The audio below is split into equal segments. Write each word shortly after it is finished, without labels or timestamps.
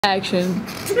Action.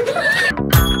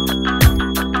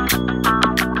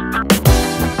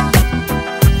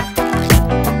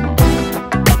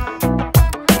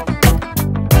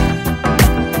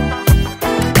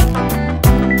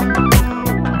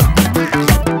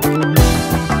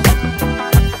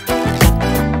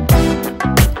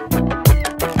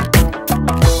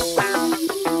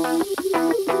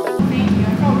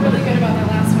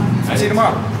 See you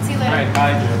tomorrow. See you later. All right,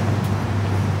 bye, Drew.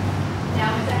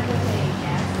 Now is that with a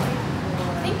gas light?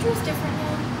 I think Drew's different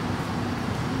now.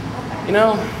 You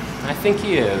know, I think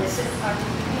he is. He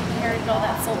inherited all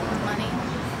that Sultan's money.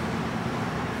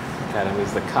 God, I mean,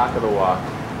 he's the cock of the walk.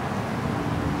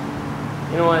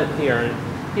 You know what? He earned it.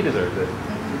 He deserves it.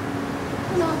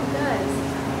 No, he does.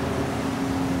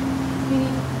 I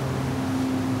mean,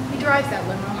 he drives that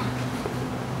limo.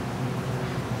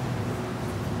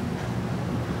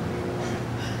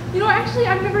 You know, actually,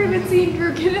 I've never even seen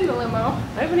Drew get in the limo.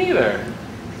 I haven't either.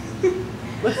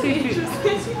 Let's see if he...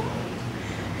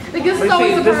 Like, this is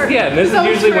always the part. Yeah, this is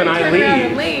usually when I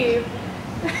leave. leave.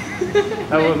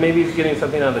 Oh, well, maybe he's getting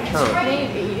something out of the trunk.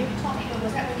 Maybe.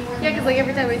 Yeah, because like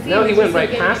every time we see No, him, he he's went just, right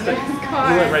like, past it. getting in his He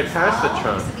car. went right past the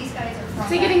trunk. Is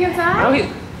he getting inside?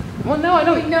 Oh, well, no, I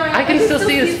don't. No, I can still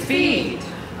see his feet.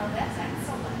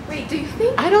 Wait, do you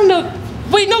think? I don't know.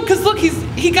 Wait, no, because look,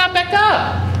 he got back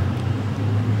up.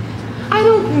 I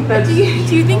don't think that's... Do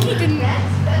you think he didn't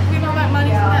win all that money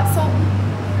from that Sultan?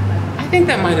 I think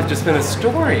that might have just been a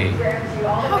story.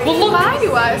 How can Well, you look, lie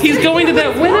to us? he's going to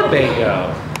that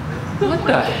Winnebago. What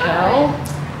the hell?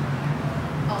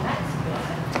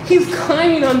 He's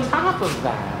climbing on top of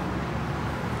that.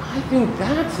 I think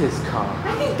that's his car.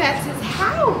 I think that's his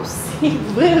house. He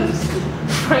lives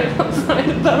right outside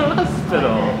of the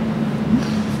hospital.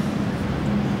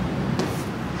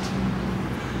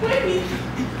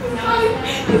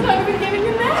 He's not even getting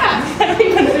in that. I don't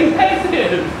even think that's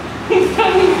his. He's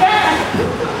coming back.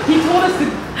 He told us to,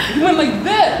 he went like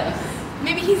this.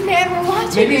 Maybe he's mad we're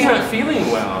watching Maybe he's him. not feeling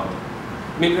well.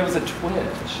 Maybe that was a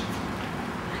twitch.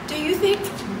 Do you think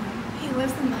he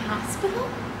lives in the hospital?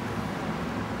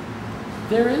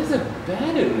 There is a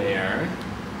bed in there.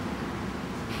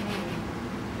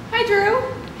 Hi, Drew.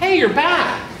 Hey, you're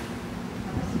back.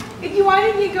 Why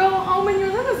didn't you go home in your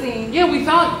limousine? Yeah, we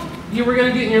thought you were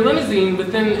gonna get in your limousine,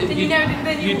 but then, you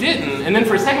didn't. And then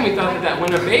for a second we thought that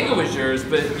Winnebago was yours,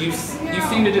 but you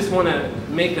seem to just want to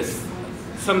make us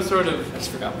some sort of... I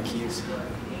just forgot my keys.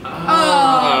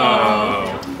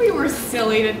 Oh. We were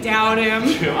silly to doubt him.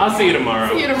 I'll see you tomorrow.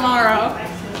 See you tomorrow.